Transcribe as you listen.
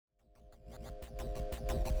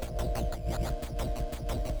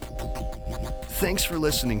Thanks for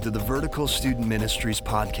listening to the Vertical Student Ministries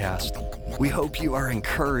podcast. We hope you are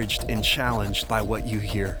encouraged and challenged by what you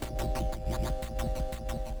hear.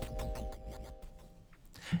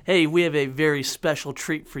 Hey, we have a very special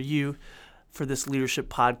treat for you for this leadership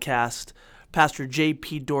podcast. Pastor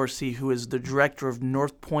JP Dorsey, who is the director of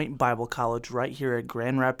North Point Bible College right here at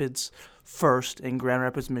Grand Rapids First in Grand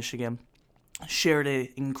Rapids, Michigan, shared an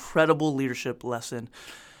incredible leadership lesson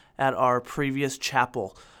at our previous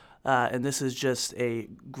chapel. And this is just a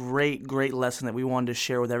great lesson that we wanted to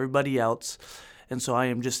share with everybody else. And so I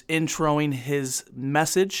am just introing his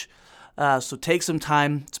message. So take some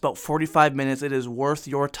time. It's about 45 minutes. It is worth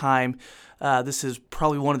your time. This is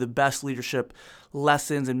probably one of the best leadership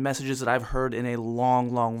lessons and messages that I've heard in a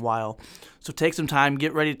long while. So take some time.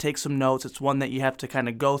 Get ready to take some notes. It's one that you have to kind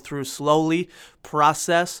of go through slowly,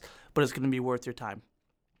 process, but it's going to be worth your time.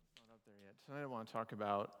 Not up there yet. Tonight I want to talk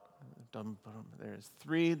about there's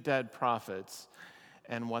 3 dead prophets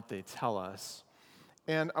and what they tell us.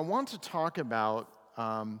 And I want to talk about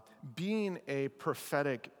being a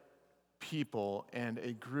prophetic people and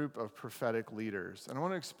a group of prophetic leaders. And I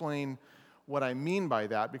want to explain what I mean by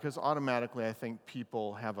that, because automatically I think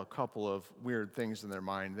people have a couple of weird things in their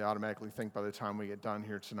mind. They automatically think by the time we get done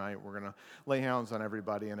here tonight, we're going to lay hands on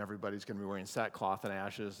everybody and everybody's going to be wearing sackcloth and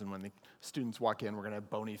ashes, and when the students walk in, we're going to have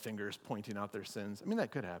bony fingers pointing out their sins. I mean,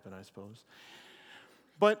 that could happen, I suppose.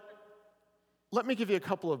 But let me give you a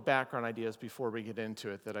couple of background ideas before we get into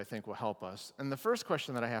it that I think will help us. And the first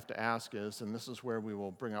question that I have to ask is, and this is where we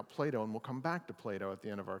will bring up Plato, and we'll come back to Plato at the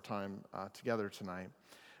end of our time together tonight.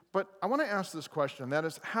 But I want to ask this question, that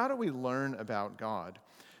is, how do we learn about God?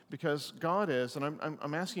 Because God is, and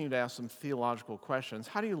I'm asking you to ask some theological questions.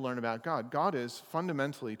 How do you learn about God? God is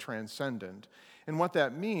fundamentally transcendent. And what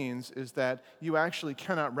that means is that you actually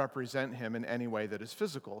cannot represent him in any way that is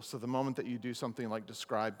physical. So the moment that you do something like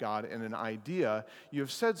describe God in an idea, you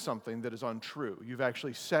have said something that is untrue. You've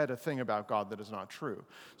actually said a thing about God that is not true.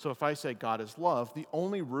 So if I say God is love, the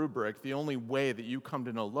only rubric, the only way that you come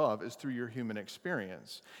to know love is through your human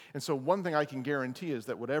experience. And so one thing I can guarantee is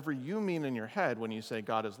that whatever you mean in your head when you say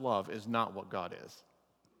God is love is not what God is.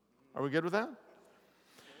 Are we good with that?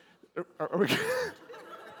 Are we good?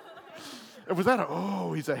 Was that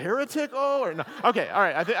he's a heretic? Or no? Okay, all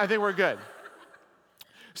right, I think we're good.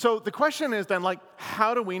 So the question is then,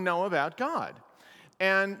 how do we know about God?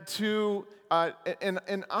 And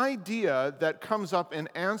an idea that comes up in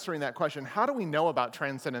answering that question, how do we know about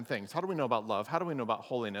transcendent things? How do we know about love? How do we know about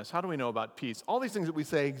holiness? How do we know about peace? All these things that we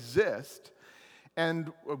say exist,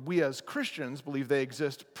 and we as Christians believe they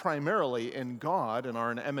exist primarily in God and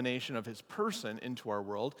are an emanation of his person into our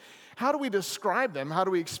world. How do we describe them? How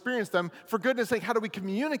do we experience them? For goodness sake, how do we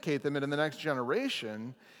communicate them into the next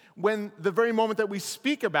generation when the very moment that we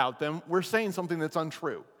speak about them, we're saying something that's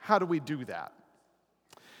untrue? How do we do that?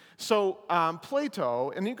 So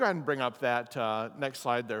Plato, and you go ahead and bring up that next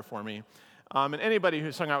slide there for me. And anybody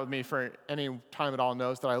who's hung out with me for any time at all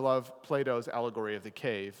knows that I love Plato's allegory of the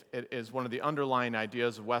cave. It is one of the underlying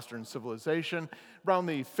ideas of Western civilization. Around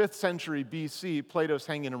the 5th century BC, Plato's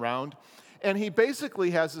hanging around, and he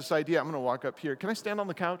basically has this idea. I'm going to walk up here. Can I stand on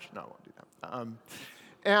the couch? No, I won't do that.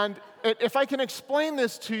 And if I can explain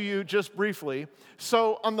this to you just briefly,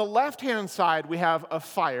 so on the left-hand side, we have a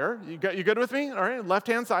fire. You good with me? All right,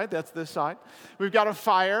 left-hand side, that's this side. We've got a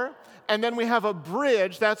fire, and then we have a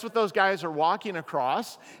bridge. That's what those guys are walking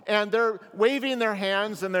across, and they're waving their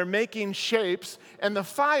hands, and they're making shapes, and the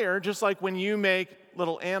fire, just like when you make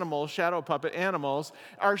little animals, shadow puppet animals,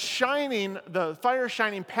 are shining, the fire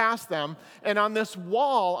shining past them, and on this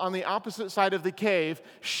wall on the opposite side of the cave,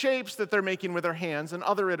 shapes that they're making with their hands, and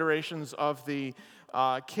other iterations of the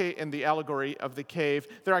in the allegory of the cave,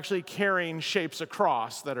 they're actually carrying shapes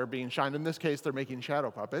across that are being shined. In this case, they're making shadow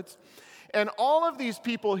puppets. And all of these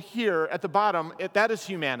people here at the bottom, that is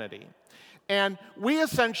humanity. And we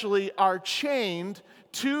essentially are chained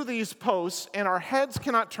to these posts, and our heads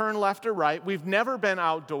cannot turn left or right. We've never been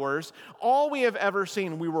outdoors. All we have ever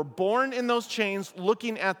seen, we were born in those chains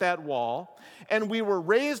looking at that wall, and we were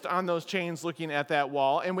raised on those chains looking at that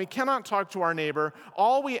wall, and we cannot talk to our neighbor.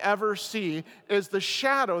 All we ever see is the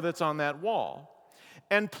shadow that's on that wall.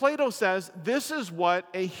 And Plato says this is what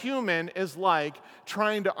a human is like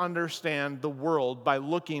trying to understand the world by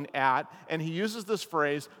looking at, and he uses this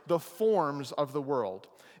phrase, the forms of the world.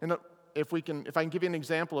 And if I can give you an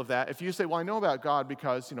example of that, if you say, well, I know about God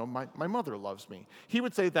because, my mother loves me, he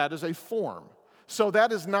would say that is a form. So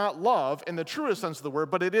that is not love in the truest sense of the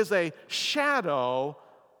word, but it is a shadow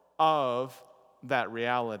of that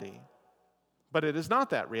reality. But it is not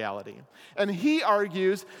that reality. And he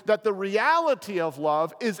argues that the reality of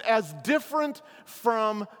love is as different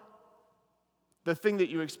from the thing that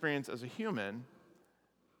you experience as a human,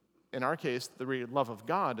 in our case, the love of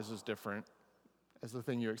God is as different as the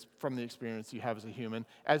thing from the experience you have as a human,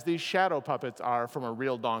 as these shadow puppets are from a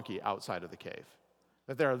real donkey outside of the cave.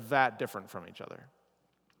 That they're that different from each other.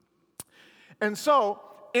 And so,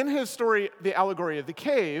 in his story, The Allegory of the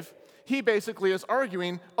Cave, he basically is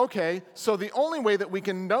arguing, okay, so the only way that we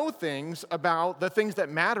can know things about the things that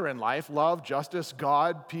matter in life, love, justice,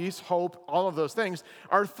 God, peace, hope, all of those things,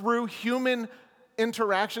 are through human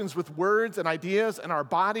interactions with words and ideas and our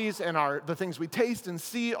bodies and the things we taste and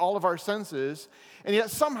see, all of our senses, and yet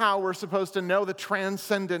somehow we're supposed to know the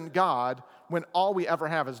transcendent God when all we ever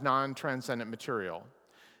have is non-transcendent material.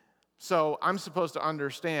 So I'm supposed to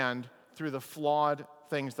understand through the flawed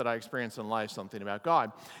things that I experience in life something about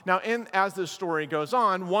God. Now, as this story goes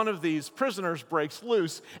on, one of these prisoners breaks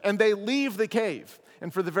loose and they leave the cave.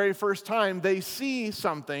 And for the very first time, they see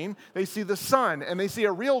something. They see the sun, and they see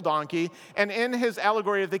a real donkey. And in his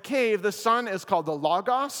allegory of the cave, the sun is called the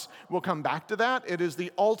Logos. We'll come back to that. It is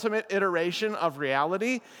the ultimate iteration of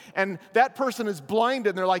reality. And that person is blinded,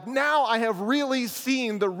 and they're like, now I have really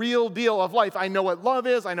seen the real deal of life. I know what love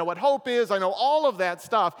is. I know what hope is. I know all of that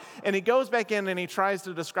stuff. And he goes back in, and he tries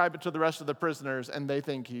to describe it to the rest of the prisoners, and they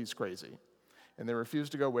think he's crazy. And they refuse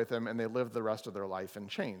to go with him, and they live the rest of their life in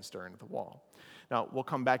chains staring at the wall. Now, we'll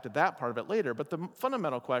come back to that part of it later, but the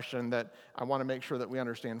fundamental question that I want to make sure that we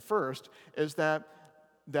understand first is that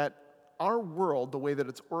our world, the way that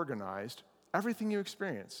it's organized, everything you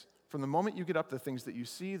experience, from the moment you get up, the things that you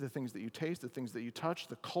see, the things that you taste, the things that you touch,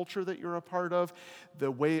 the culture that you're a part of,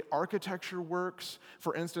 the way architecture works.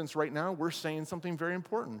 For instance, right now, we're saying something very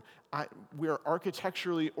important. We are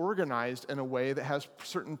architecturally organized in a way that has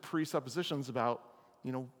certain presuppositions about,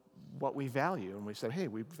 what we value. And we said, hey,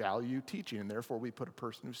 we value teaching, and therefore we put a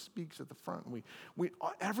person who speaks at the front.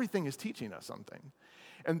 Everything is teaching us something.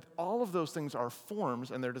 And all of those things are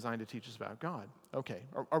forms, and they're designed to teach us about God. Okay,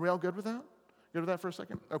 are we all good with that? Good with that for a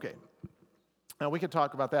second? Okay. Now, we could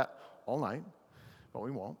talk about that all night, but we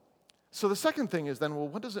won't. So the second thing is then, well,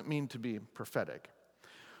 what does it mean to be prophetic?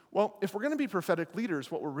 Well, if we're going to be prophetic leaders,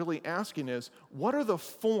 what we're really asking is, what are the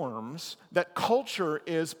forms that culture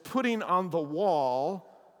is putting on the wall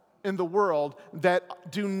in the world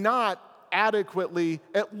that do not adequately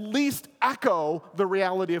at least echo the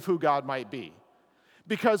reality of who God might be?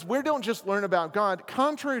 Because we don't just learn about God,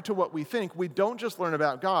 contrary to what we think, we don't just learn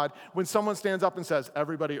about God when someone stands up and says,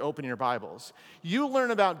 everybody open your Bibles. You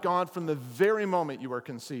learn about God from the very moment you were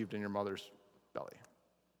conceived in your mother's belly.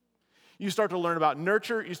 You start to learn about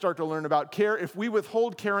nurture, you start to learn about care. If we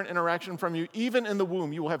withhold care and interaction from you, even in the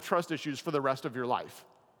womb, you will have trust issues for the rest of your life.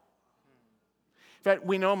 In fact,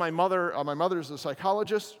 we know my mother's a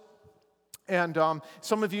psychologist, and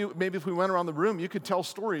some of you, maybe if we went around the room, you could tell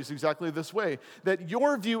stories exactly this way, that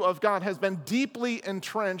your view of God has been deeply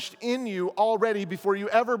entrenched in you already before you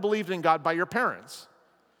ever believed in God by your parents.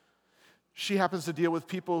 She happens to deal with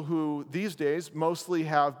people who these days mostly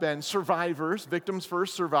have been survivors, victims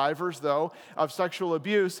first, survivors though, of sexual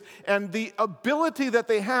abuse. And the ability that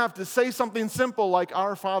they have to say something simple like,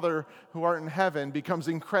 Our Father who art in heaven, becomes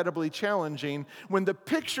incredibly challenging when the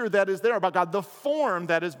picture that is there about God, the form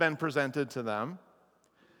that has been presented to them,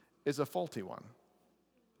 is a faulty one,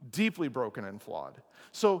 deeply broken and flawed.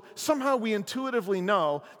 So somehow we intuitively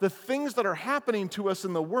know the things that are happening to us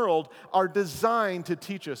in the world are designed to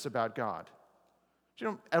teach us about God.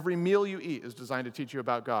 Every meal you eat is designed to teach you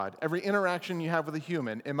about God. Every interaction you have with a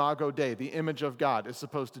human, imago Dei, the image of God, is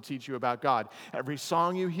supposed to teach you about God. Every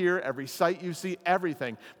song you hear, every sight you see,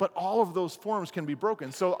 everything. But all of those forms can be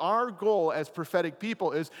broken. So our goal as prophetic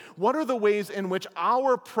people is, what are the ways in which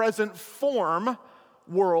our present form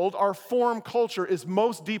world, our form culture, is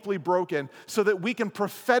most deeply broken so that we can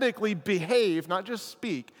prophetically behave, not just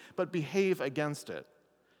speak, but behave against it?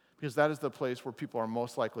 Because that is the place where people are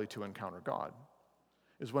most likely to encounter God,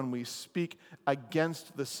 is when we speak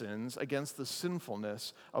against the sins, against the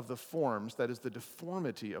sinfulness of the forms, that is the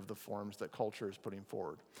deformity of the forms that culture is putting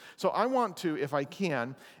forward. So I want to, if I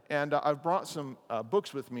can, and I've brought some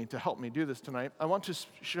books with me to help me do this tonight, I want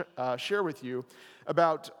to share with you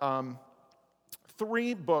about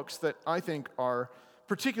 3 books that I think are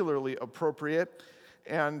particularly appropriate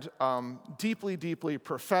and deeply, deeply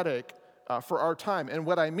prophetic for our time. And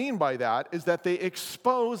what I mean by that is that they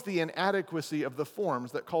expose the inadequacy of the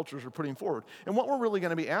forms that cultures are putting forward. And what we're really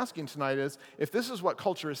going to be asking tonight is, if this is what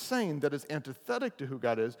culture is saying that is antithetic to who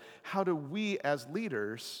God is, how do we as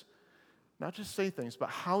leaders not just say things, but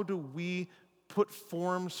how do we put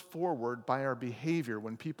forms forward by our behavior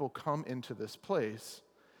when people come into this place?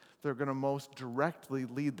 They're going to most directly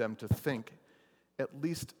lead them to think, at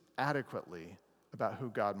least adequately, about who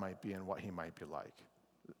God might be and what he might be like.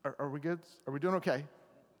 Are we good? Are we doing okay?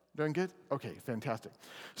 Doing good? Okay, fantastic.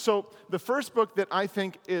 So the first book that I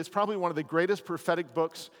think is probably one of the greatest prophetic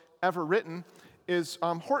books ever written is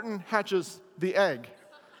Horton Hatches the Egg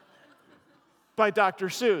by Dr.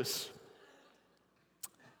 Seuss.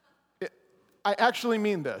 I actually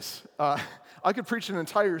mean this. I could preach an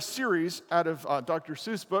entire series out of Dr.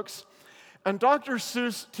 Seuss books, and Dr.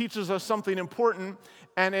 Seuss teaches us something important,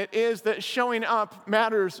 and it is that showing up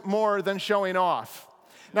matters more than showing off.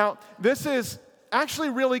 Now, this is actually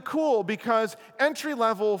really cool because entry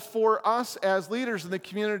level for us as leaders in the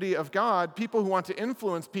community of God, people who want to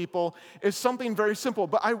influence people, is something very simple.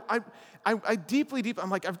 But I deeply, I'm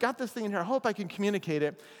like, I've got this thing in here. I hope I can communicate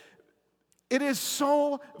it. It is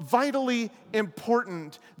so vitally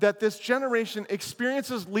important that this generation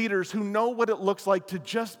experiences leaders who know what it looks like to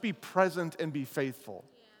just be present and be faithful.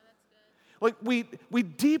 Yeah, that's good. Like we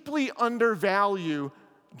deeply undervalue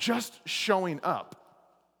just showing up.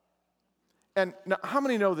 And now, how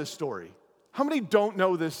many know this story? How many don't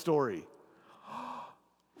know this story?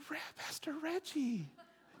 Pastor Reggie,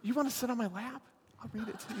 you want to sit on my lap? I'll read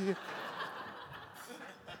it to you.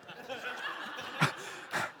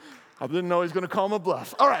 I didn't know he was going to call him a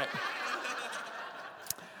bluff. All right.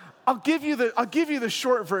 I'll give you the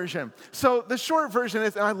short version. So the short version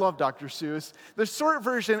is, and I love Dr. Seuss. The short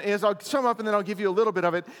version is, I'll sum up and then I'll give you a little bit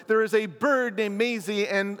of it. There is a bird named Maisie,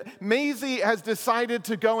 and Maisie has decided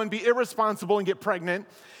to go and be irresponsible and get pregnant.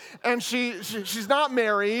 And she's not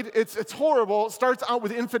married. It's horrible. It starts out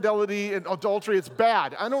with infidelity and adultery. It's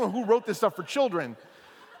bad. I don't know who wrote this stuff for children.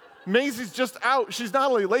 Maisie's just out. She's not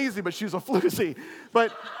only lazy, but she's a floozy.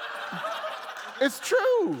 But it's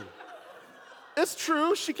true. It's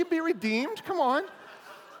true. She can be redeemed. Come on.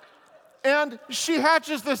 And she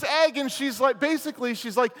hatches this egg, and she's like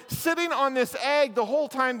sitting on this egg the whole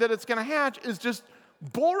time that it's going to hatch is just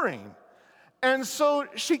boring. And so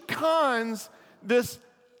she cons this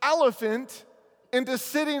elephant into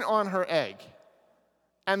sitting on her egg.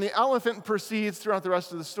 And the elephant proceeds throughout the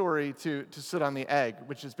rest of the story to sit on the egg,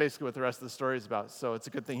 which is basically what the rest of the story is about. So it's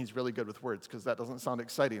a good thing he's really good with words, because that doesn't sound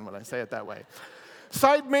exciting when I say it that way.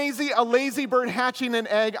 Sighed Maisie, a lazy bird hatching an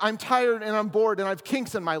egg. I'm tired and I'm bored and I've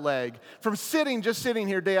kinks in my leg. From just sitting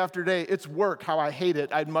here day after day, it's work, how I hate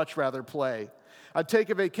it. I'd much rather play. I'd take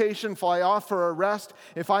a vacation, fly off for a rest,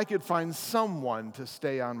 if I could find someone to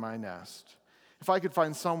stay on my nest. If I could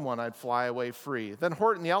find someone, I'd fly away free. Then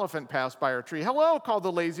Horton the elephant passed by her tree. Hello, called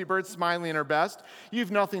the lazy bird, smiling her best.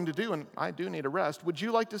 You've nothing to do and I do need a rest. Would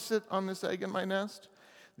you like to sit on this egg in my nest?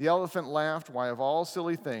 The elephant laughed, why of all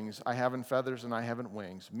silly things, I haven't feathers and I haven't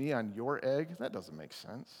wings. Me on your egg? That doesn't make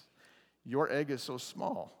sense. Your egg is so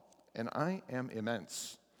small, and I am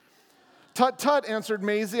immense. Tut, tut, answered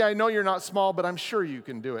Maisie, I know you're not small, but I'm sure you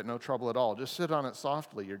can do it, no trouble at all. Just sit on it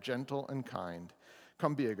softly, you're gentle and kind.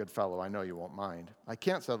 Come be a good fellow, I know you won't mind. I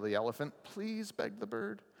can't, said the elephant, please, begged the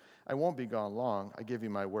bird. I won't be gone long, I give you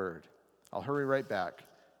my word. I'll hurry right back,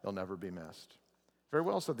 you'll never be missed. Very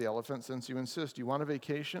well, said the elephant, since you insist. You want a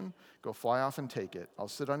vacation? Go fly off and take it. I'll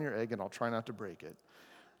sit on your egg and I'll try not to break it.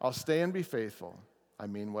 I'll stay and be faithful. I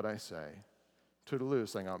mean what I say. Toodaloo,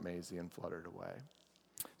 sang out Maisie and fluttered away.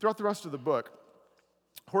 Throughout the rest of the book,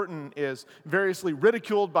 Horton is variously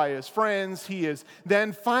ridiculed by his friends. He is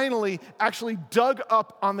then finally actually dug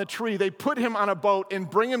up on the tree. They put him on a boat and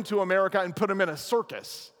bring him to America and put him in a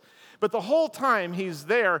circus. But the whole time he's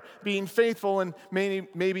there being faithful, and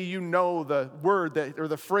maybe you know the word or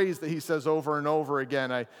the phrase that he says over and over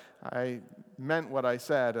again. I meant what I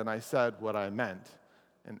said, and I said what I meant.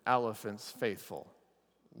 An elephant's faithful,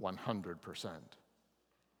 100%.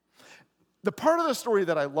 The part of the story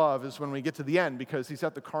that I love is when we get to the end, because he's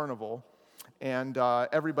at the carnival, and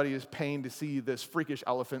everybody is paying to see this freakish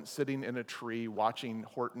elephant sitting in a tree watching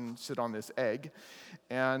Horton sit on this egg.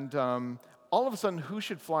 And all of a sudden, who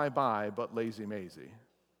should fly by but lazy Maisie?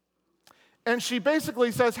 And she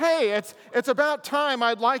basically says, hey, it's about time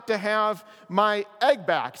I'd like to have my egg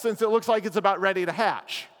back, since it looks like it's about ready to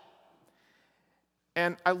hatch.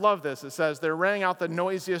 And I love this. It says, there rang out the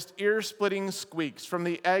noisiest, ear-splitting squeaks from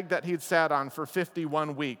the egg that he'd sat on for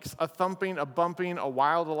 51 weeks. A thumping, a bumping, a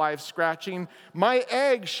wild, alive scratching. My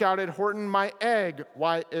egg, shouted Horton, my egg,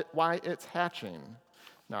 why it's hatching.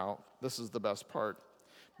 Now, this is the best part,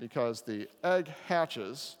 because the egg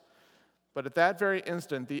hatches, but at that very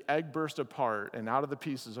instant, the egg burst apart, and out of the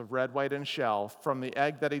pieces of red, white, and shell, from the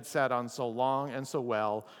egg that he'd sat on so long and so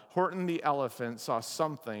well, Horton the elephant saw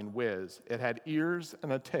something whiz. It had ears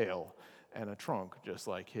and a tail and a trunk just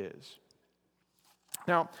like his.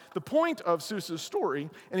 Now, the point of Seuss's story,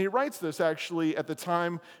 and he writes this actually at the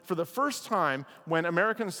time, for the first time, when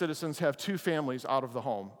American citizens have two families out of the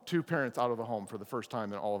home, two parents out of the home for the first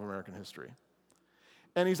time in all of American history.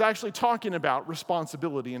 And he's actually talking about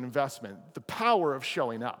responsibility and investment, the power of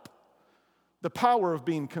showing up, the power of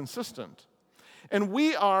being consistent. And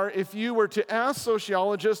we are, if you were to ask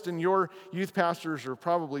sociologists, and your youth pastors are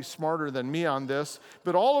probably smarter than me on this,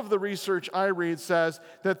 but all of the research I read says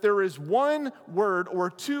that there is one word or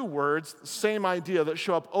two words, same idea, that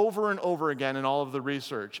show up over and over again in all of the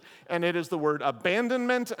research. And it is the word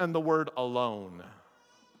abandonment and the word alone.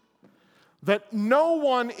 That no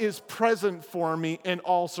one is present for me in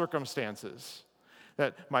all circumstances.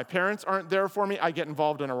 That my parents aren't there for me. I get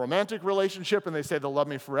involved in a romantic relationship and they say they'll love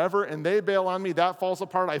me forever and they bail on me. That falls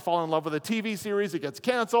apart. I fall in love with a TV series. It gets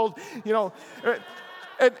canceled. But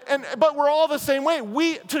we're all the same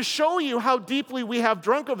way. To show you how deeply we have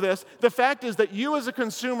drunk of this, the fact is that you as a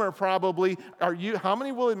consumer probably, how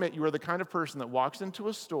many will admit you are the kind of person that walks into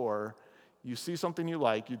a store, you see something you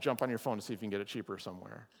like, you jump on your phone to see if you can get it cheaper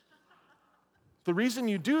somewhere. The reason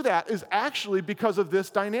you do that is actually because of this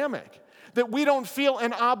dynamic. That we don't feel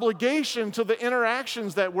an obligation to the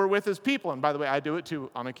interactions that we're with as people. And by the way, I do it too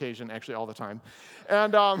on occasion, actually all the time.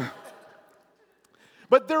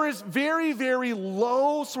 But there is very, very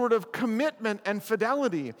low sort of commitment and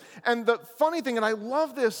fidelity. And the funny thing, and I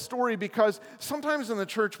love this story because sometimes in the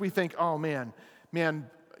church we think, oh man,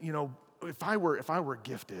 if I were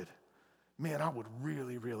gifted, man, I would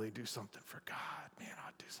really, really do something for God. Man,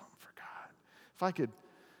 I'd do something for God. If I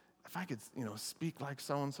could, speak like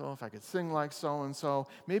so-and-so, if I could sing like so-and-so,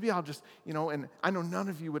 maybe I'll just, and I know none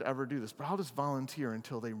of you would ever do this, but I'll just volunteer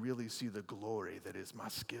until they really see the glory that is my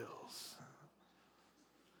skills.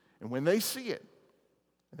 And when they see it,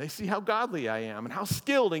 and they see how godly I am and how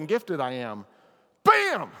skilled and gifted I am,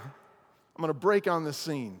 bam! I'm going to break on the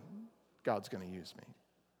scene. God's going to use me.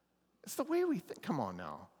 It's the way we think. Come on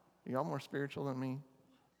now. Are y'all more spiritual than me?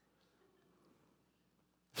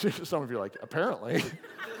 Some of you are like, apparently.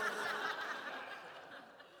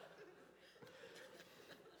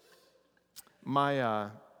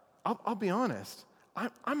 I'll be honest.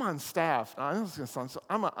 I'm on staff.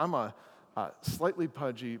 I'm a slightly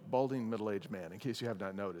pudgy, balding, middle-aged man. In case you have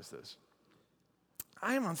not noticed this,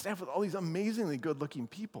 I am on staff with all these amazingly good-looking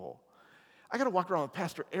people. I got to walk around with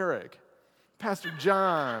Pastor Eric, Pastor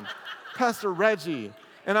John, Pastor Reggie,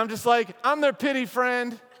 and I'm just like, I'm their pity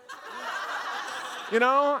friend.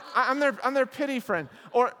 I'm their pity friend.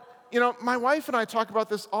 Or, my wife and I talk about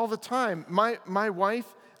this all the time. My wife,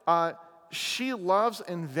 she loves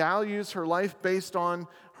and values her life based on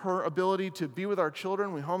her ability to be with our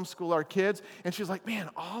children. We homeschool our kids. And she's like, man,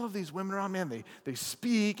 all of these women around, man, they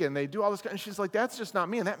speak and they do all this. And she's like, that's just not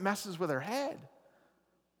me. And that messes with her head.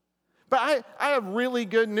 But I have really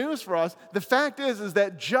good news for us. The fact is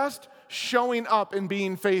that just showing up and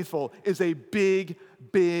being faithful is a big,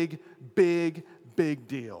 big, big, big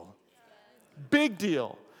deal. Big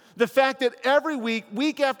deal. The fact that every week,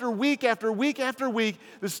 week after week after week after week,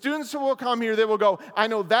 the students who will come here, they will go, I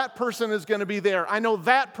know that person is going to be there. I know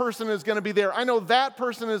that person is going to be there. I know that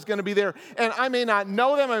person is going to be there. And I may not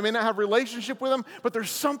know them. I may not have a relationship with them. But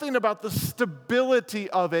there's something about the stability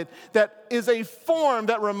of it that is a form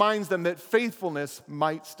that reminds them that faithfulness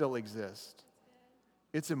might still exist.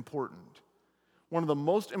 It's important. One of the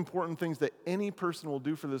most important things that any person will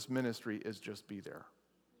do for this ministry is just be there.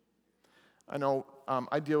 I know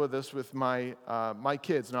I deal with this with my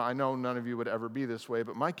kids. Now, I know none of you would ever be this way,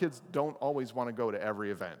 but my kids don't always want to go to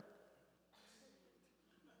every event.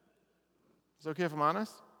 Is it okay if I'm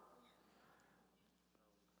honest?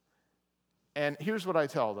 And here's what I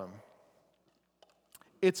tell them.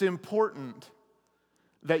 It's important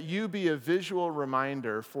that you be a visual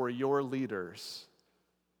reminder for your leaders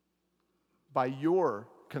by your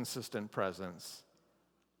consistent presence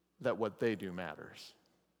that what they do matters.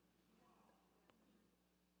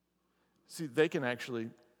 See, they can actually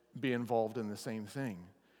be involved in the same thing.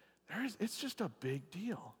 It's just a big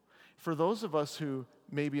deal. For those of us who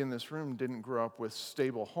maybe in this room didn't grow up with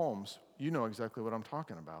stable homes, you know exactly what I'm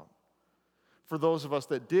talking about. For those of us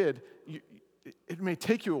that did, it may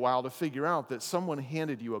take you a while to figure out that someone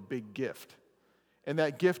handed you a big gift. And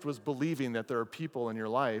that gift was believing that there are people in your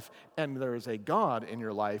life and there is a God in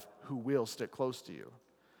your life who will stick close to you.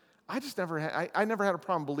 I never had a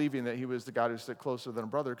problem believing that he was the God who stuck closer than a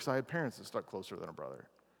brother because I had parents that stuck closer than a brother.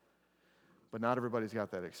 But not everybody's got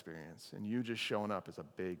that experience. And you just showing up is a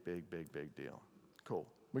big, big, big, big deal. Cool.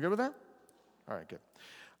 We good with that? All right, good.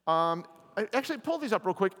 Actually, pull these up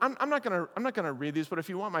real quick. I'm not gonna read these, but if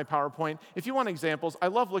you want my PowerPoint, if you want examples, I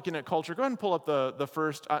love looking at culture. Go ahead and pull up the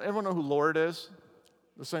first. Everyone know who Lord is?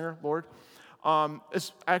 the singer, Lord.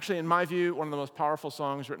 It's actually, in my view, one of the most powerful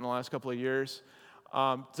songs written in the last couple of years.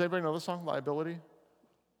 Does anybody know the song, Liability?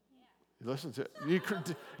 You listen to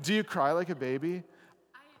it. Do you cry like a baby? I'm not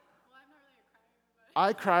really a crier, but...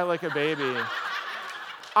 I cry like a baby.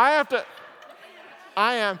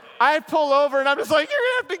 I pull over and I'm just like, you're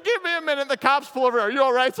going to have to give me a minute. The cops pull over. Are you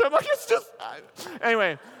all right? So I'm like, it's just...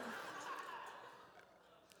 Anyway.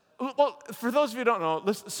 Well, for those of you who don't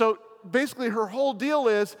know, so basically her whole deal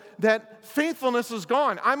is that faithfulness is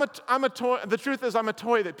gone. I'm a toy. The truth is I'm a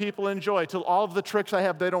toy that people enjoy till all of the tricks I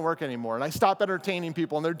have, they don't work anymore. And I stop entertaining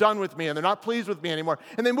people and they're done with me and they're not pleased with me anymore.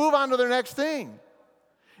 And they move on to their next thing.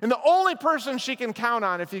 And the only person she can count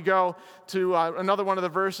on, if you go to another one of the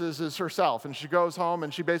verses, is herself. And she goes home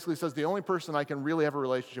and she basically says, the only person I can really have a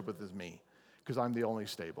relationship with is me, because I'm the only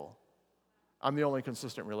stable. I'm the only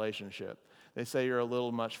consistent relationship. They say, you're a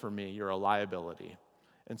little much for me. You're a liability.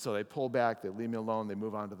 And so they pull back, they leave me alone, they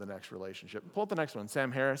move on to the next relationship. Pull up the next one,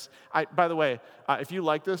 Sam Harris. By the way, if you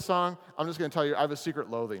like this song, I'm just going to tell you, I have a secret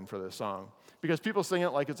loathing for this song. Because people sing it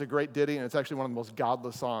like it's a great ditty, and it's actually one of the most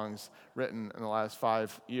godless songs written in the last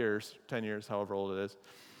 5 years, 10 years, however old it is.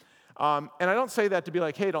 And I don't say that to be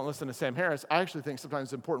like, hey, don't listen to Sam Harris. I actually think sometimes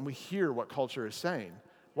it's important we hear what culture is saying.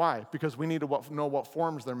 Why? Because we need to know what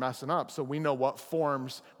forms they're messing up, so we know what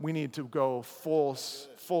forms we need to go full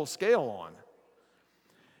scale on.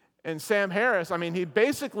 And Sam Harris, I mean, he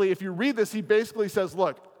basically, if you read this, he basically says,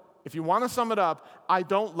 look, if you want to sum it up, I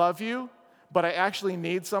don't love you, but I actually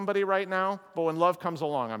need somebody right now, but when love comes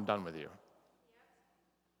along, I'm done with you.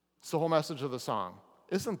 It's the whole message of the song.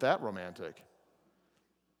 Isn't that romantic?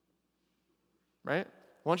 Right?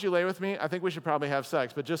 Won't you lay with me? I think we should probably have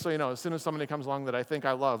sex, but just so you know, as soon as somebody comes along that I think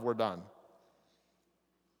I love, we're done.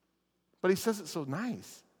 But he says it so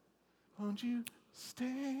nice. Won't you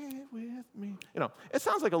stay with me? You know, it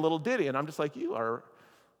sounds like a little ditty, and I'm just like, you are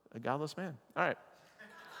a godless man. All right.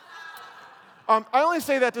 I only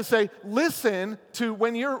say that to say, listen to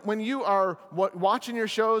when you are watching your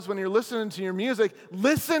shows, when you're listening to your music,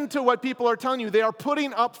 listen to what people are telling you. They are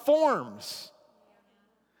putting up forms.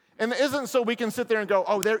 And it isn't so we can sit there and go,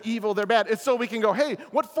 oh, they're evil, they're bad. It's so we can go, hey,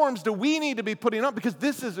 what forms do we need to be putting up? Because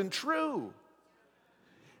this isn't true.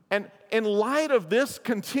 And in light of this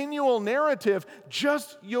continual narrative,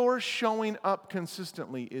 just your showing up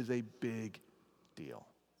consistently is a big deal.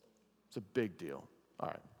 It's a big deal. All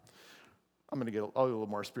right. I'm going to get a little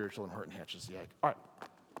more spiritual and Horton hatches the egg. All right.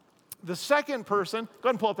 The second person, go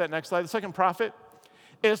ahead and pull up that next slide. The second prophet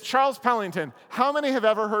is Charles Pellington. How many have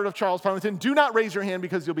ever heard of Charles Pellington? Do not raise your hand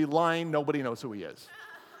because you'll be lying. Nobody knows who he is.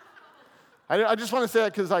 I just want to say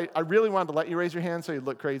that because I really wanted to let you raise your hand so you'd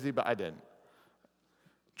look crazy, but I didn't.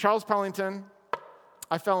 Charles Pellington,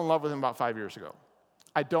 I fell in love with him about 5 years ago.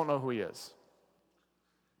 I don't know who he is.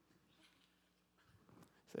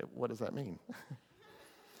 Say, what does that mean?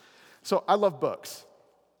 So I love books.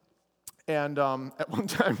 And at one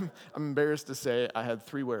time, I'm embarrassed to say, I had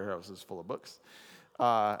 3 warehouses full of books.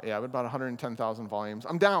 About 110,000 volumes.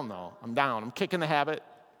 I'm down, though. I'm kicking the habit.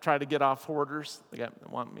 Try to get off hoarders. They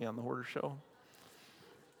want me on the hoarder show.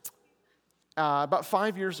 About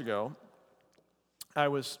 5 years ago, I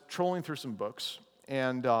was trolling through some books,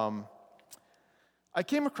 and I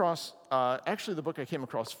came across, actually the book I came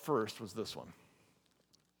across first was this one.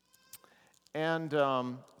 And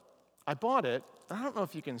I bought it. I don't know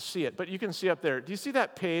if you can see it, but you can see up there. Do you see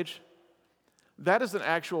that page? That is an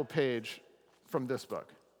actual page from this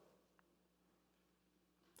book.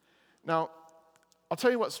 Now, I'll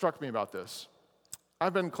tell you what struck me about this.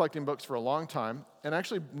 I've been collecting books for a long time, and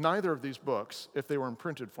actually neither of these books, if they were in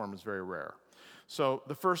printed form, is very rare. So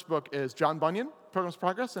the first book is John Bunyan, Pilgrim's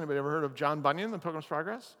Progress. Anybody ever heard of John Bunyan, The Pilgrim's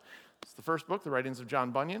Progress? It's the first book, The Writings of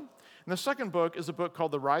John Bunyan. And the second book is a book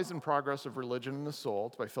called The Rise and Progress of Religion and the Soul.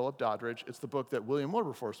 It's by Philip Doddridge. It's the book that William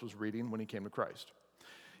Wilberforce was reading when he came to Christ.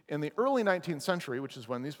 In the early 19th century, which is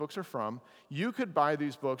when these books are from, you could buy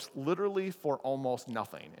these books literally for almost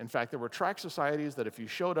nothing. In fact, there were tract societies that if you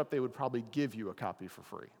showed up, they would probably give you a copy for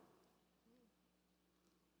free.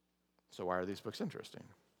 So why are these books interesting?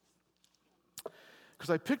 Because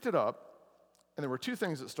I picked it up, and there were 2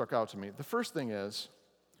 things that struck out to me. The first thing is,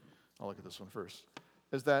 I'll look at this one first,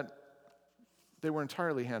 is that they were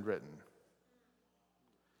entirely handwritten.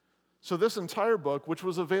 So this entire book, which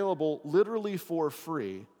was available literally for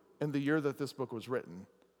free in the year that this book was written,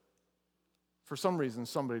 for some reason,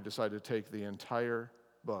 somebody decided to take the entire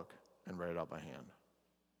book and write it out by hand.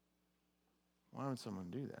 Why would someone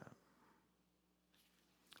do that?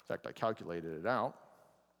 In fact, I calculated it out,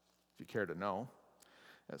 if you care to know.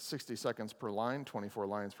 That's 60 seconds per line, 24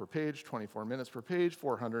 lines per page, 24 minutes per page,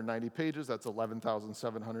 490 pages. That's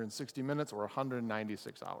 11,760 minutes or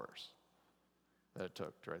 196 hours that it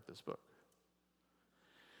took to write this book.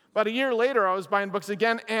 About a year later, I was buying books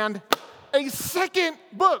again, and a second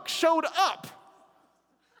book showed up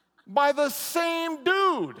by the same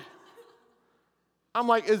dude. I'm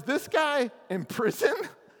like, is this guy in prison?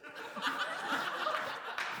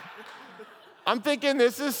 I'm thinking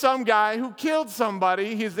this is some guy who killed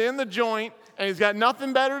somebody. He's in the joint, and he's got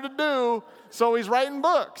nothing better to do, so he's writing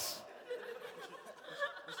books.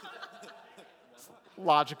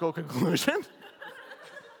 Logical conclusion.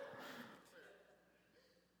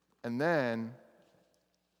 And then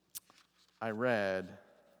I read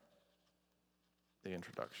the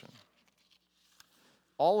introduction.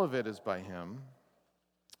 All of it is by him,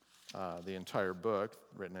 the entire book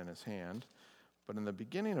written in his hand. But in the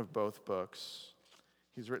beginning of both books,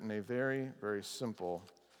 he's written a very, very simple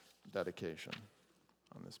dedication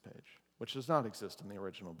on this page, which does not exist in the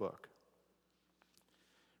original book.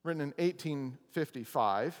 Written in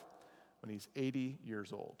 1855, when he's 80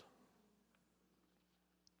 years old.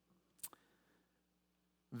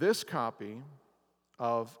 This copy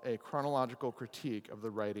of a chronological critique of the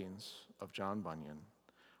writings of John Bunyan,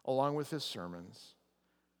 along with his sermons,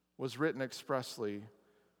 was written expressly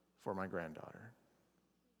for my granddaughter,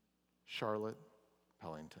 Charlotte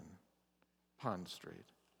Pellington, Pond Street,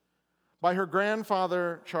 by her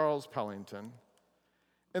grandfather, Charles Pellington,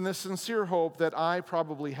 in the sincere hope that I,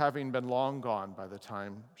 probably having been long gone by the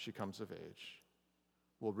time she comes of age,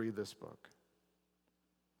 will read this book,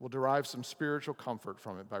 will derive some spiritual comfort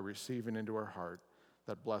from it by receiving into her heart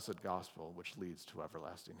that blessed gospel which leads to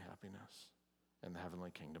everlasting happiness in the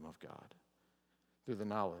heavenly kingdom of God, through the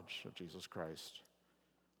knowledge of Jesus Christ,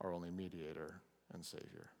 our only mediator and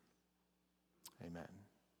Savior. Amen.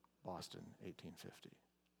 Boston, 1850.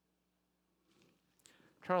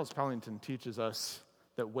 Charles Pellington teaches us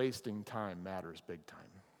that wasting time matters big time.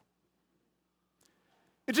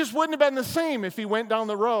 It just wouldn't have been the same if he went down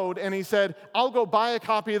the road and he said, I'll go buy a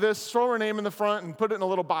copy of this, throw her name in the front, and put it in a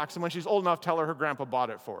little box, and when she's old enough, tell her grandpa bought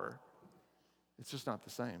it for her. It's just not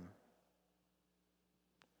the same.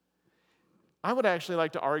 I would actually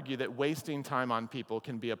like to argue that wasting time on people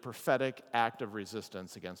can be a prophetic act of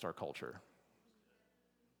resistance against our culture.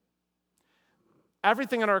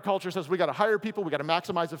 Everything in our culture says we got to hire people, we got to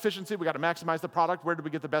maximize efficiency, we got to maximize the product. Where do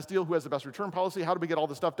we get the best deal? Who has the best return policy? How do we get all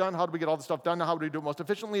the stuff done? How do we get all the stuff done? How do we do it most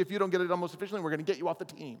efficiently? If you don't get it done most efficiently, we're going to get you off the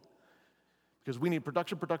team. Because we need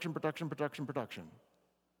production.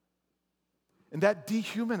 And that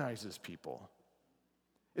dehumanizes people.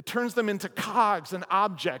 It turns them into cogs and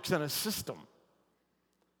objects in a system.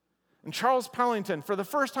 And Charles Pellington, for the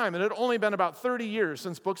first time, it had only been about 30 years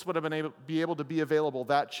since books would have been able to be available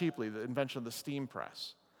that cheaply, the invention of the steam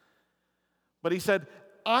press. But he said,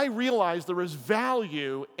 I realized there was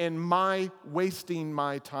value in my wasting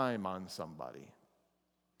my time on somebody.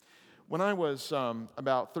 When I was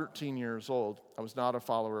about 13 years old, I was not a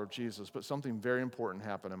follower of Jesus, but something very important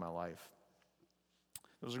happened in my life.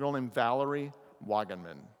 There was a girl named Valerie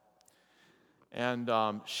Wagenman.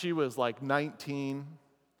 And she was like 19,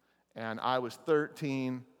 and I was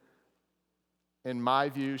 13. In my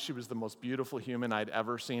view, she was the most beautiful human I'd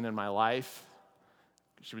ever seen in my life.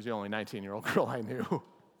 She was the only 19-year-old girl I knew.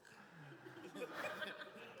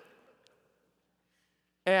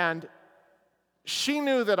 And she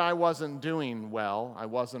knew that I wasn't doing well. I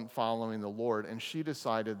wasn't following the Lord, and she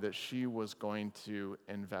decided that she was going to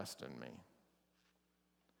invest in me.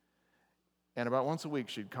 And about once a week,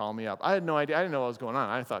 she'd call me up. I had no idea. I didn't know what was going on.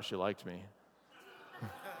 I thought she liked me.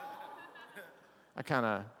 I kind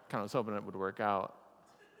of was hoping it would work out.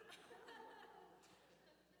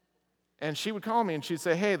 And she would call me and she'd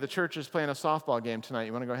say, hey, the church is playing a softball game tonight.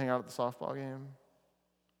 You want to go hang out at the softball game?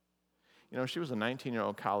 You know, she was a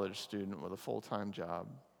 19-year-old college student with a full-time job.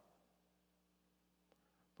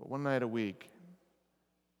 But one night a week,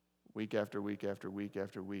 week after week after week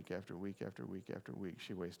after week after week after week after week,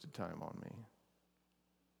 she wasted time on me.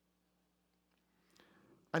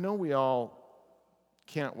 I know we all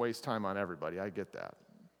can't waste time on everybody. I get that.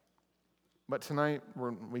 But tonight,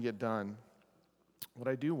 when we get done, what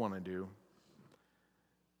I do want to do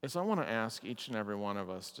is I want to ask each and every one of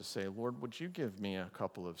us to say, Lord, would you give me a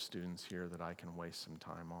couple of students here that I can waste some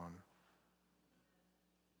time on?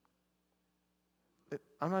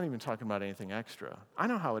 I'm not even talking about anything extra. I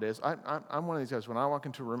know how it is. I'm one of these guys, when I walk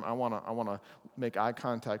into a room, I want to make eye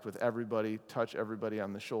contact with everybody, touch everybody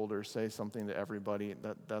on the shoulder, say something to everybody.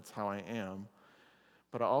 That's how I am.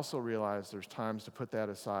 But I also realize there's times to put that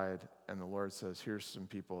aside, and the Lord says, here's some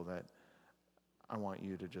people that I want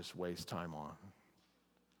you to just waste time on.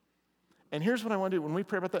 And here's what I want to do. When we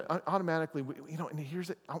pray about that, automatically, and here's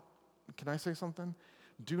it. Can I say something?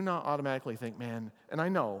 Do not automatically think, man, and I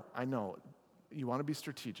know, you want to be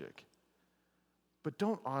strategic, but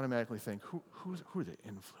don't automatically think, who are the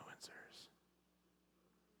influencers?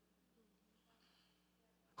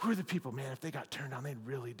 Who are the people, man, if they got turned on, they'd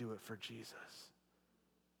really do it for Jesus?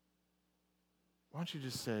 Why don't you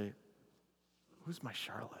just say, who's my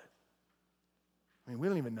Charlotte? I mean, we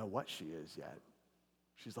don't even know what she is yet.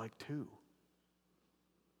 She's like 2.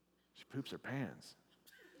 She poops her pants.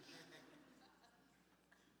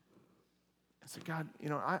 And say, God,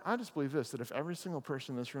 I just believe this, that if every single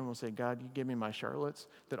person in this room will say, God, you give me my Charlottes,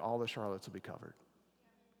 that all the Charlottes will be covered.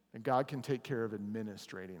 And God can take care of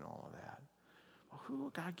administrating all of that. Well, who will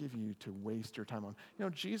God give you to waste your time on?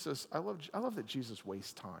 Jesus, I love that Jesus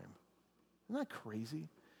wastes time. Isn't that crazy?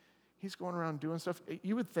 He's going around doing stuff.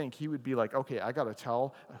 You would think he would be like, okay, I got to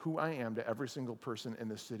tell who I am to every single person in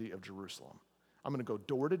the city of Jerusalem. I'm going to go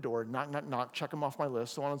door to door, knock, knock, knock, check them off my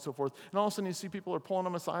list, so on and so forth. And all of a sudden you see people are pulling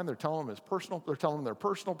them aside, and they're telling them they're telling them their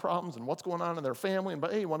personal problems and what's going on in their family. And,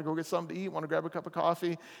 hey, you want to go get something to eat? Want to grab a cup of coffee?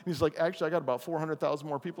 And he's like, actually, I got about 400,000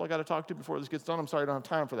 more people I got to talk to before this gets done. I'm sorry, I don't have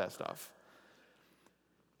time for that stuff.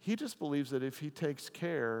 He just believes that if he takes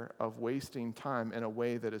care of wasting time in a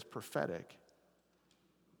way that is prophetic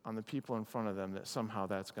on the people in front of them, that somehow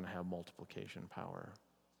that's going to have multiplication power,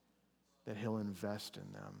 that he'll invest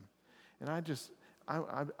in them. And I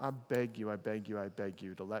beg you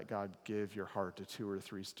to let God give your heart to 2 or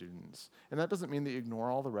 3 students. And that doesn't mean that you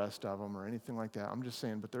ignore all the rest of them or anything like that. I'm just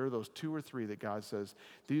saying, but there are those 2 or 3 that God says,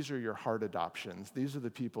 these are your heart adoptions. These are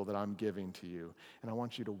the people that I'm giving to you. And I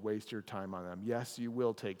want you to waste your time on them. Yes, you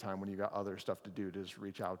will take time when you got other stuff to do to just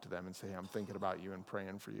reach out to them and say, hey, I'm thinking about you and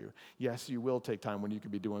praying for you. Yes, you will take time when you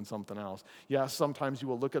could be doing something else. Yes, sometimes you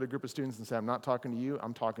will look at a group of students and say, I'm not talking to you,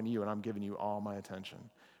 I'm talking to you, and I'm giving you all my attention.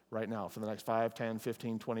 Right now, for the next 5, 10,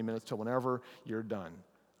 15, 20 minutes, till whenever you're done,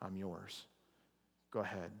 I'm yours. Go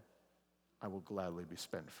ahead. I will gladly be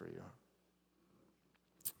spent for you.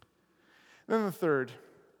 Then the third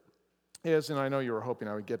is, and I know you were hoping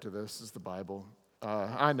I would get to this, is the Bible.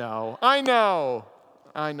 I know.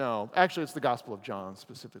 Actually, it's the Gospel of John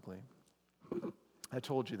specifically. I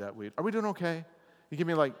told you that are we doing okay? You give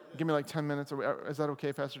me like 10 minutes. Is that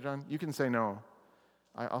okay, Pastor John? You can say no.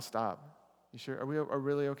 I'll stop. You sure? Are we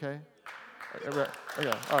really okay? Okay,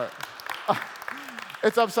 all right.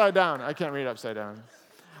 It's upside down. I can't read upside down.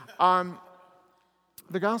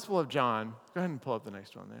 The Gospel of John, go ahead and pull up the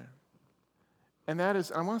next one there. And that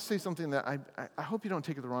is, I want to say something that I hope you don't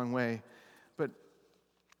take it the wrong way, but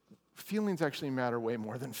feelings actually matter way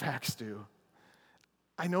more than facts do.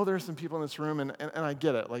 I know there are some people in this room, and I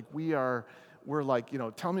get it. Like, we're like,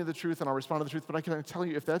 tell me the truth and I'll respond to the truth, but I can tell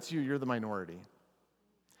you, if that's you, you're the minority.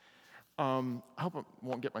 I hope I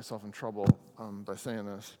won't get myself in trouble by saying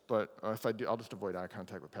this, but if I do, I'll just avoid eye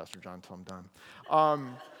contact with Pastor John until I'm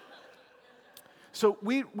done. So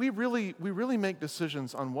we really make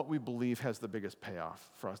decisions on what we believe has the biggest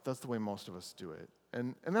payoff for us. That's the way most of us do it.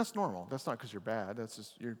 And that's normal. That's not because you're bad. That's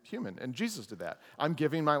just you're human. And Jesus did that. I'm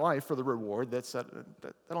giving my life for the reward. That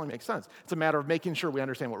only makes sense. It's a matter of making sure we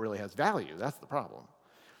understand what really has value. That's the problem.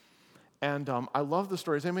 And I love the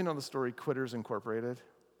stories. Anybody know the story Quitters Incorporated?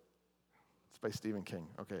 By Stephen King.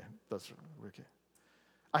 Okay, that's okay.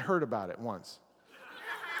 I heard about it once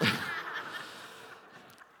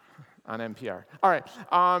on NPR. All right,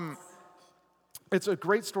 it's a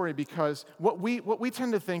great story because what we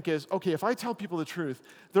tend to think is, okay, if I tell people the truth,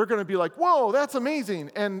 they're going to be like, whoa, that's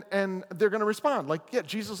amazing, and they're going to respond like, yeah,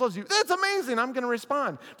 Jesus loves you. That's amazing. I'm going to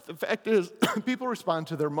respond. But the fact is, people respond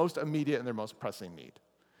to their most immediate and their most pressing need.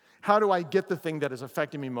 How do I get the thing that is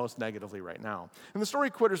affecting me most negatively right now? In the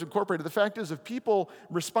story Quitters Incorporated, the fact is if people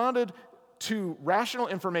responded to rational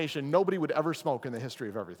information, nobody would ever smoke in the history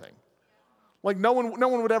of everything. Like no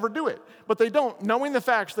one would ever do it. But they don't. Knowing the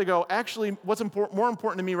facts, they go, actually, what's more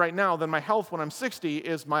important to me right now than my health when I'm 60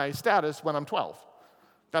 is my status when I'm 12.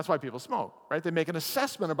 That's why people smoke, right? They make an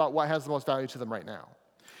assessment about what has the most value to them right now.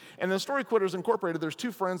 And in the story Quitters Incorporated, there's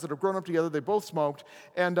 2 friends that have grown up together. They both smoked.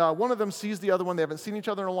 And one of them sees the other one. They haven't seen each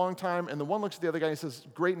other in a long time. And the one looks at the other guy and he says,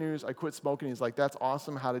 great news, I quit smoking. He's like, that's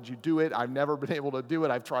awesome. How did you do it? I've never been able to do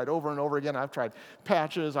it. I've tried over and over again. I've tried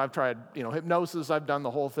patches. I've tried hypnosis. I've done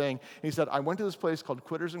the whole thing. And he said, I went to this place called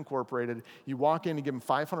Quitters Incorporated. You walk in, you give them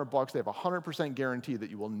 $500. They have a 100% guarantee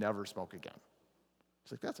that you will never smoke again.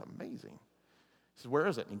 He's like, that's amazing. He says, where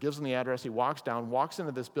is it? And he gives them the address. He walks down, walks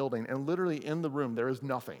into this building, and literally in the room there is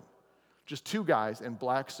nothing. Just 2 guys in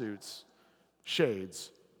black suits,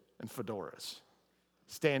 shades, and fedoras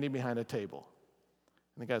standing behind a table.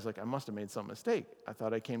 And the guy's like, I must have made some mistake. I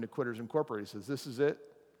thought I came to Quitters Incorporated. He says, this is it.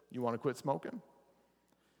 you want to quit smoking?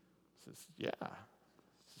 He says, yeah.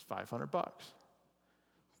 This is $500.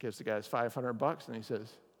 Gives the guy his $500, and he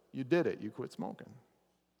says, you did it. You quit smoking.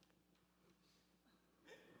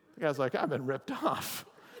 The guy's like, I've been ripped off.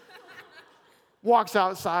 Walks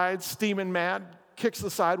outside, steaming mad, kicks the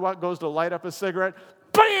sidewalk, goes to light up a cigarette.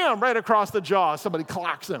 Bam! Right across the jaw. Somebody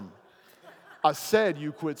clocks him. I said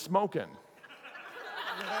you quit smoking.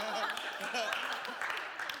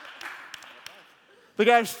 The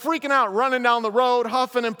guy's freaking out, running down the road,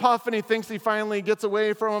 huffing and puffing. He thinks he finally gets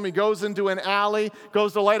away from him. He goes into an alley,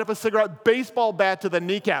 goes to light up a cigarette, baseball bat to the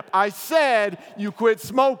kneecap. I said you quit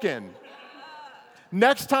smoking.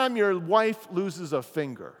 Next time your wife loses a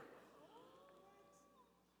finger.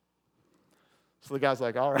 So the guy's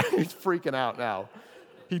like, all right, he's freaking out now.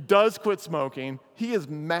 He does quit smoking. He is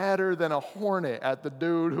madder than a hornet at the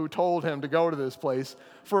dude who told him to go to this place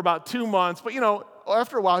for about 2 months. But,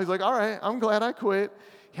 after a while, he's like, all right, I'm glad I quit.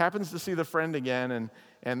 He happens to see the friend again,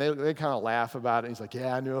 and they kind of laugh about it. He's like,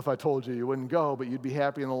 yeah, I knew if I told you, you wouldn't go, but you'd be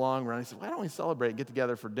happy in the long run. He said, why don't we celebrate and get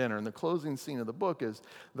together for dinner? And the closing scene of the book is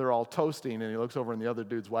they're all toasting, and he looks over, and the other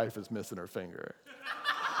dude's wife is missing her finger.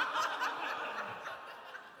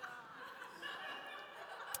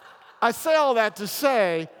 I say all that to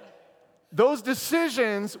say, those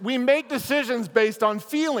decisions, we make decisions based on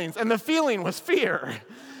feelings, and the feeling was fear.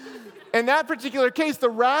 In that particular case, the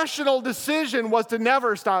rational decision was to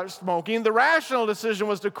never stop smoking. The rational decision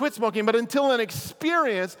was to quit smoking, but until an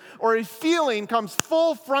experience or a feeling comes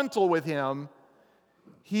full frontal with him,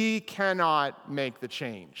 he cannot make the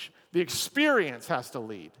change. The experience has to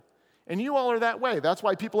lead. And you all are that way. That's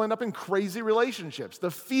why people end up in crazy relationships.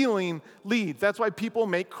 The feeling leads. That's why people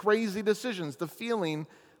make crazy decisions. The feeling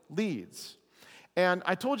leads. And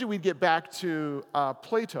I told you we'd get back to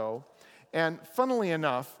Plato. And funnily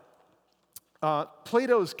enough,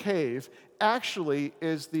 Plato's cave actually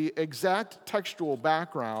is the exact textual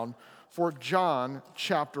background for John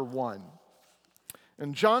chapter 1.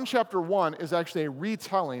 And John chapter 1 is actually a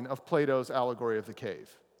retelling of Plato's allegory of the cave,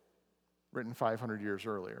 written 500 years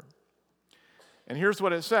earlier. And here's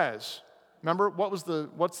what it says. Remember, what's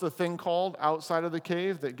the thing called outside of the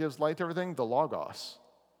cave that gives light to everything? The Logos.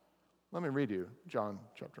 Let me read you John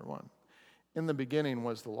chapter 1. In the beginning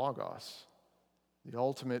was the Logos, the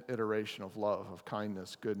ultimate iteration of love, of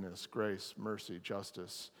kindness, goodness, grace, mercy,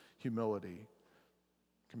 justice, humility,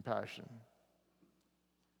 compassion.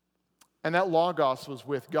 And that Logos was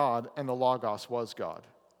with God, and the Logos was God.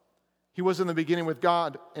 He was in the beginning with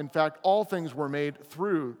God. In fact, all things were made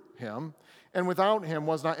through him, and without him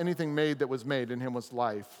was not anything made that was made. In him was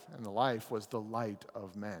life, and the life was the light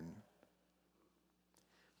of men.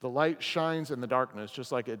 The light shines in the darkness,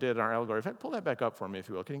 just like it did in our allegory. In fact, pull that back up for me, if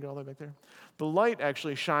you will. Can you get all that back there? The light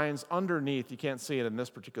actually shines underneath. You can't see it in this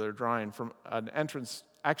particular drawing, from an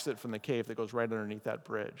exit from the cave that goes right underneath that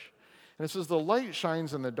bridge. And it says, the light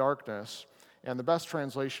shines in the darkness. And the best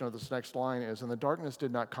translation of this next line is, and the darkness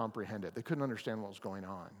did not comprehend it. They couldn't understand what was going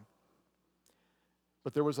on.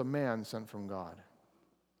 But there was a man sent from God.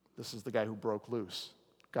 This is the guy who broke loose,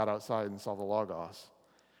 got outside and saw the Logos,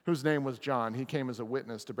 whose name was John. He came as a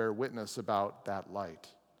witness to bear witness about that light,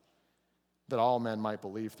 that all men might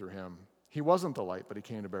believe through him. He wasn't the light, but he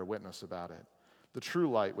came to bear witness about it. The true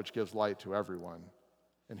light, which gives light to everyone.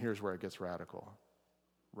 And here's where it ges radical.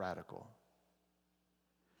 Radical.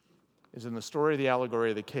 Is in the story of the allegory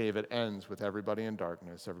of the cave, it ends with everybody in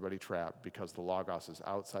darkness, everybody trapped, because the Logos is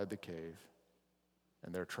outside the cave,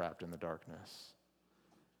 and they're trapped in the darkness.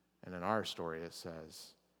 And in our story, it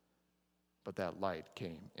says, but that light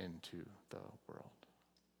came into the world.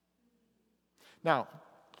 Now,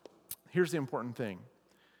 here's the important thing.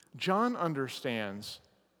 John understands,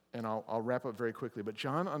 and I'll wrap up very quickly, but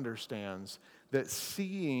John understands that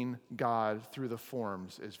seeing God through the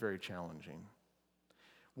forms is very challenging.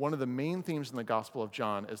 One of the main themes in the Gospel of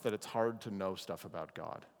John is that it's hard to know stuff about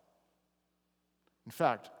God. In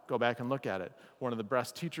fact, go back and look at it. One of the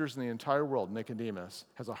best teachers in the entire world, Nicodemus,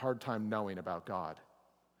 has a hard time knowing about God,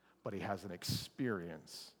 but he has an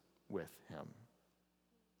experience with him.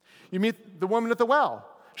 You meet the woman at the well.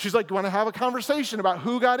 She's like, you want to have a conversation about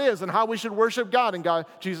who God is and how we should worship God? And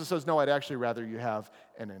Jesus says, no, I'd actually rather you have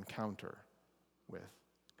an encounter with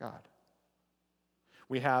God.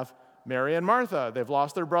 We have Mary and Martha. They've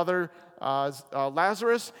lost their brother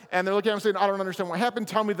Lazarus, and they're looking at him saying, I don't understand what happened.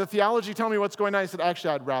 Tell me the theology. Tell me what's going on. He said,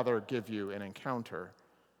 actually, I'd rather give you an encounter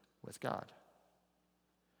with God,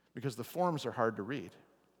 because the forms are hard to read.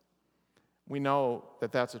 We know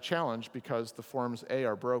that that's a challenge because the forms, A,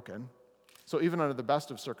 are broken. So even under the best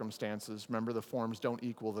of circumstances, remember, the forms don't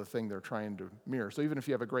equal the thing they're trying to mirror. So even if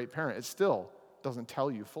you have a great parent, it still doesn't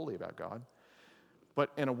tell you fully about God. But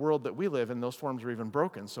in a world that we live in, those forms are even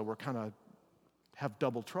broken, so we're kind of have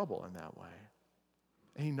double trouble in that way.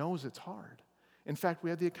 And he knows it's hard. In fact, we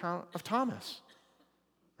had the account of Thomas,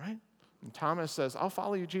 right? And Thomas says, I'll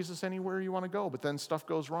follow you, Jesus, anywhere you want to go. But then stuff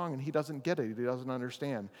goes wrong, and he doesn't get it. He doesn't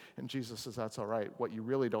understand. And Jesus says, that's all right. What you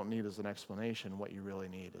really don't need is an explanation. What you really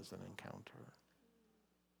need is an encounter.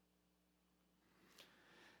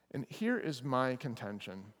 And here is my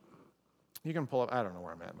contention. You can pull up, I don't know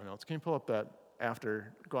where I'm at in my notes. Can you pull up that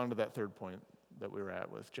after, go on to that third point that we were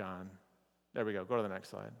at with John? There we go. Go to the next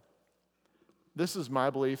slide. This is my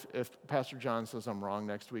belief. If Pastor John says I'm wrong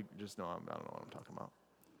next week, just know I don't know what I'm talking about.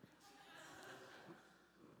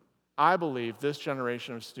 I believe this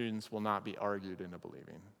generation of students will not be argued into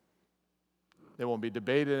believing. They won't be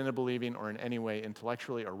debated into believing or in any way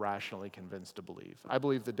intellectually or rationally convinced to believe. I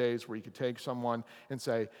believe the days where you could take someone and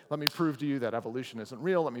say, let me prove to you that evolution isn't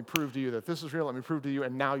real, let me prove to you that this is real, let me prove to you,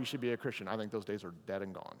 and now you should be a Christian. I think those days are dead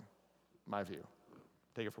and gone, my view.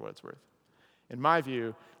 Take it for what it's worth. In my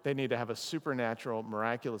view, they need to have a supernatural,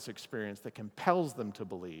 miraculous experience that compels them to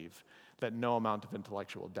believe that no amount of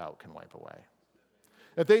intellectual doubt can wipe away.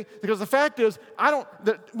 Because the fact is,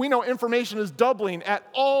 we know information is doubling at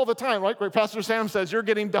all the time, right? Where Pastor Sam says, you're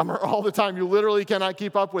getting dumber all the time. You literally cannot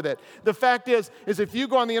keep up with it. The fact is if you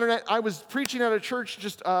go on the internet, I was preaching at a church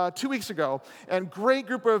just 2 weeks ago, and great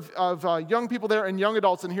group of young people there and young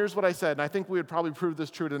adults, and here's what I said, and I think we would probably prove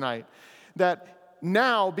this true tonight, that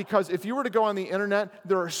now, because if you were to go on the internet,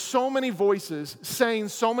 there are so many voices saying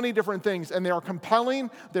so many different things, and they are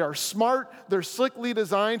compelling, they are smart, they're slickly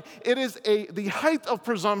designed. It is the height of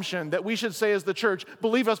presumption that we should say as the church,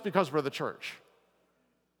 believe us because we're the church.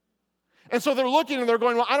 And so they're looking and they're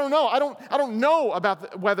going, well, I don't know. I don't know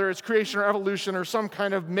about whether it's creation or evolution or some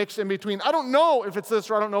kind of mix in between. I don't know if it's this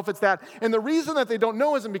or I don't know if it's that. And the reason that they don't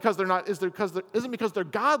know isn't because they're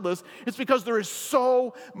godless. It's because there is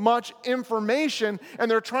so much information and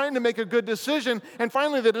they're trying to make a good decision. And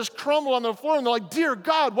finally they just crumble on the floor and they're like, dear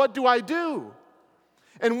God, what do I do?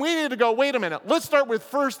 And we need to go, wait a minute. Let's start with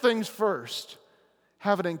first things first.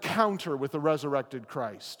 Have an encounter with the resurrected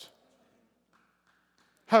Christ.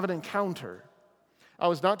 Have an encounter. I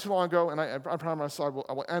was not too long ago, and I promise I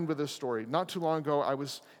will end with this story. Not too long ago,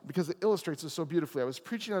 because it illustrates this so beautifully, I was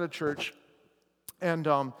preaching at a church, and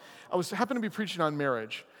I happened to be preaching on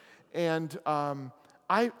marriage. And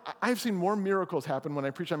I've seen more miracles happen when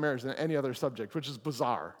I preach on marriage than any other subject, which is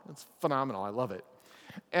bizarre. It's phenomenal. I love it.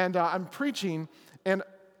 And I'm preaching, and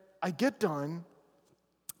I get done,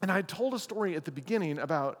 and I told a story at the beginning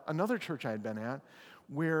about another church I had been at,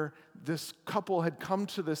 where this couple had come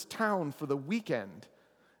to this town for the weekend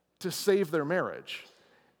to save their marriage.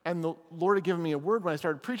 And the Lord had given me a word when I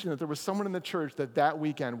started preaching that there was someone in the church that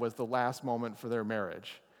weekend was the last moment for their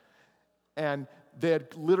marriage. And they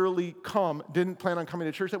had literally didn't plan on coming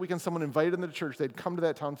to church that weekend. Someone invited them to church. They'd come to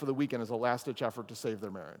that town for the weekend as a last-ditch effort to save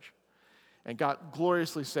their marriage. And got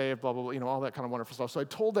gloriously saved, blah, blah, blah, all that kind of wonderful stuff. So I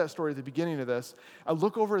told that story at the beginning of this. I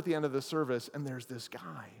look over at the end of the service, and there's this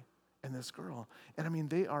guy and this girl. And I mean,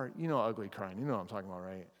 they are, ugly crying. You know what I'm talking about,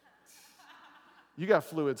 right? You got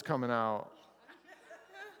fluids coming out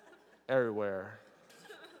everywhere.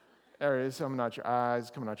 It's coming out your eyes,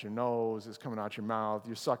 coming out your nose, it's coming out your mouth.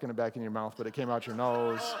 You're sucking it back in your mouth, but it came out your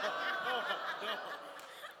nose.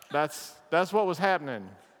 That's what was happening.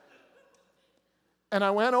 And I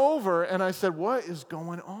went over and I said, what is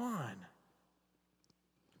going on?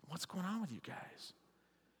 What's going on with you guys?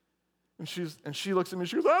 And she looks at me,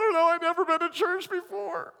 she goes, I don't know, I've never been to church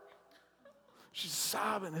before. She's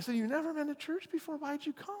sobbing. I said, you've never been to church before? Why'd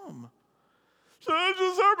you come? She said,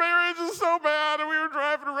 our marriage is so bad, and we were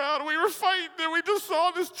driving around, and we were fighting, and we just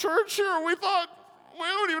saw this church here, and we thought, we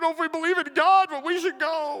don't even know if we believe in God, but we should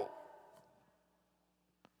go.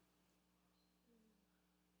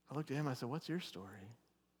 I looked at him, I said, what's your story?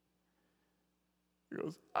 He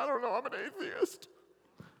goes, I don't know, I'm an atheist.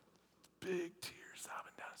 Big tears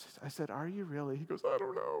sobbing down. I said, are you really? He goes, I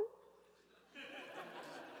don't know.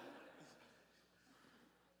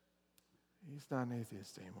 He's not an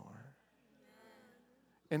atheist anymore.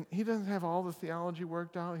 And he doesn't have all the theology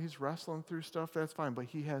worked out. He's wrestling through stuff, that's fine. But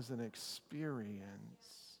he has an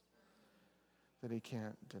experience that he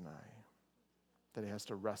can't deny, that he has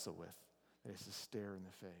to wrestle with, that he has to stare in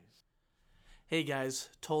the face. Hey guys,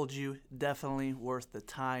 told you, definitely worth the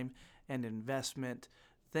time and investment.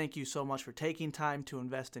 Thank you so much for taking time to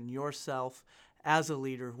invest in yourself as a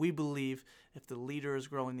leader. We believe if the leader is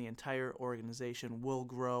growing, the entire organization will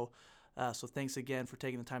grow. So thanks again for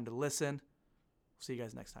taking the time to listen. See you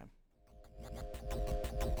guys next time.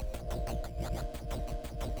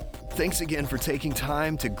 Thanks again for taking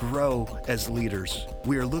time to grow as leaders.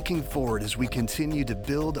 We are looking forward as we continue to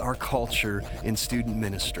build our culture in student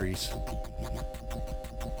ministries.